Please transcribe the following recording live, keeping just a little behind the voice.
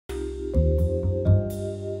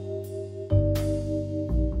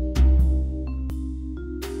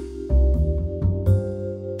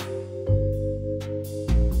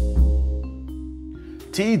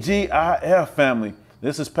TGIF family.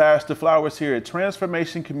 This is Pastor Flowers here at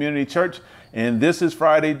Transformation Community Church, and this is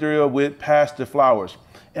Friday Drill with Pastor Flowers.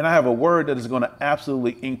 And I have a word that is going to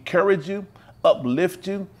absolutely encourage you, uplift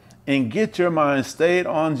you, and get your mind stayed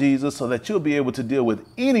on Jesus so that you'll be able to deal with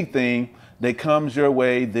anything that comes your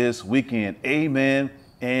way this weekend. Amen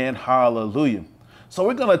and hallelujah. So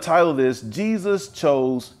we're going to title this, Jesus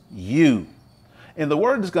Chose You. And the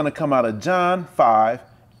word is going to come out of John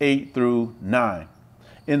 5:8-9.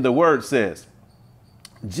 And the word says,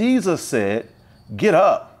 Jesus said, "Get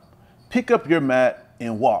up, pick up your mat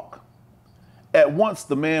and walk." At once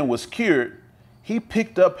the man was cured. He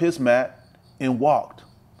picked up his mat and walked.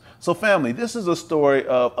 So family, this is a story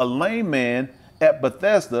of a lame man at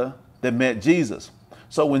Bethesda that met Jesus.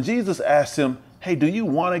 So when Jesus asked him, "Hey, do you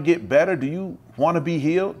want to get better? Do you want to be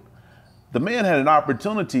healed?" The man had an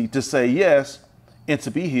opportunity to say yes and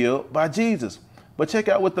to be healed by Jesus. But check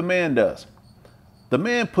out what the man does. The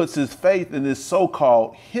man puts his faith in this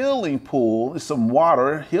so-called healing pool. It's some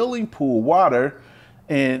water, healing pool water,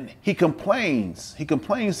 and he complains. He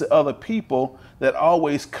complains to other people that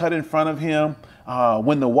always cut in front of him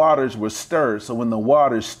when the waters were stirred. So when the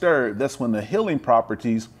waters stirred, that's when the healing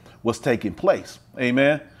properties was taking place.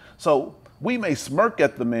 Amen. So we may smirk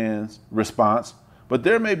at the man's response, but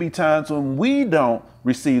there may be times when we don't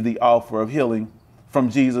receive the offer of healing from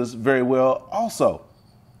Jesus very well also.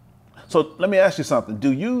 So let me ask you something.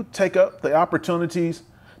 Do you take up the opportunities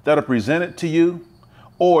that are presented to you,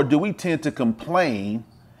 or do we tend to complain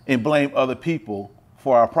and blame other people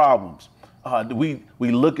for our problems? We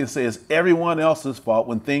look and say it's everyone else's fault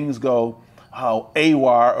when things go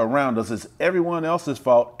AWR around us. It's everyone else's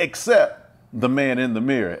fault except the man in the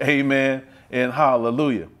mirror. Amen and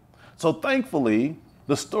hallelujah. So thankfully,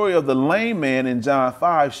 the story of the lame man in John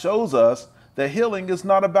 5 shows us that healing is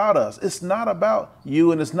not about us. It's not about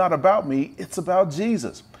you and it's not about me. It's about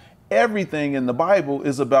Jesus. Everything in the Bible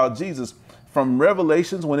is about Jesus. From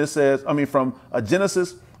Revelations, when it says, from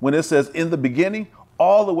Genesis, when it says in the beginning,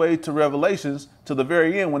 all the way to Revelations, to the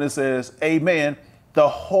very end, when it says amen, the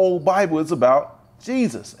whole Bible is about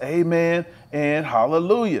Jesus. Amen and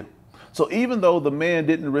hallelujah. So even though the man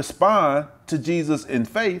didn't respond to Jesus in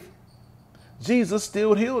faith, Jesus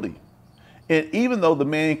still healed him. And even though the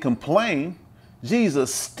man complained,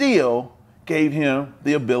 Jesus still gave him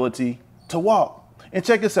the ability to walk. And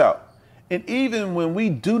check this out. And even when we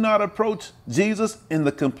do not approach Jesus in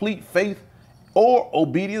the complete faith or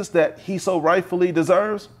obedience that he so rightfully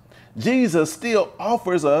deserves, Jesus still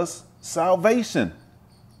offers us salvation.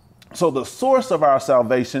 So the source of our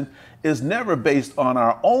salvation is never based on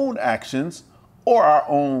our own actions or our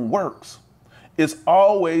own works. It's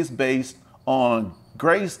always based on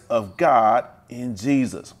grace of God in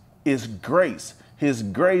Jesus. It's grace. His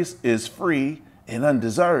grace is free and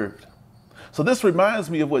undeserved. So this reminds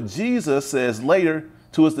me of what Jesus says later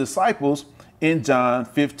to his disciples in John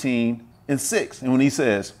 15:6. And when he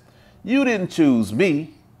says, "You didn't choose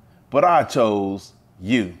me, but I chose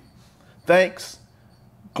you." Thanks,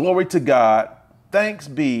 glory to God. Thanks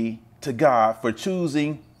be to God for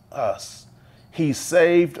choosing us. He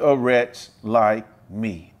saved a wretch like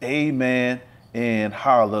me. Amen and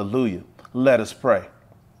hallelujah. Let us pray.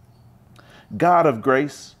 God of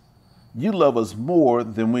grace, you love us more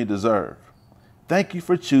than we deserve. Thank you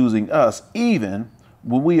for choosing us even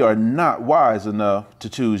when we are not wise enough to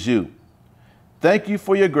choose you. Thank you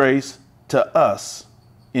for your grace to us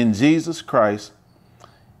in Jesus Christ.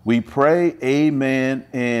 We pray, amen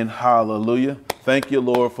and hallelujah. Thank you,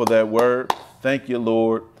 Lord, for that word. Thank you,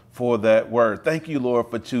 Lord, for that word. Thank you, Lord,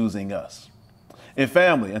 for choosing us. And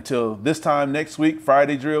family, until this time next week,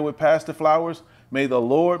 Friday Drill with Pastor Flowers, may the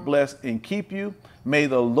Lord bless and keep you. May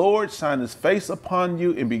the Lord shine his face upon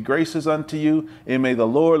you and be gracious unto you. And may the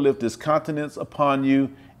Lord lift his countenance upon you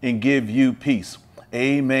and give you peace.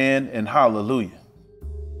 Amen and hallelujah.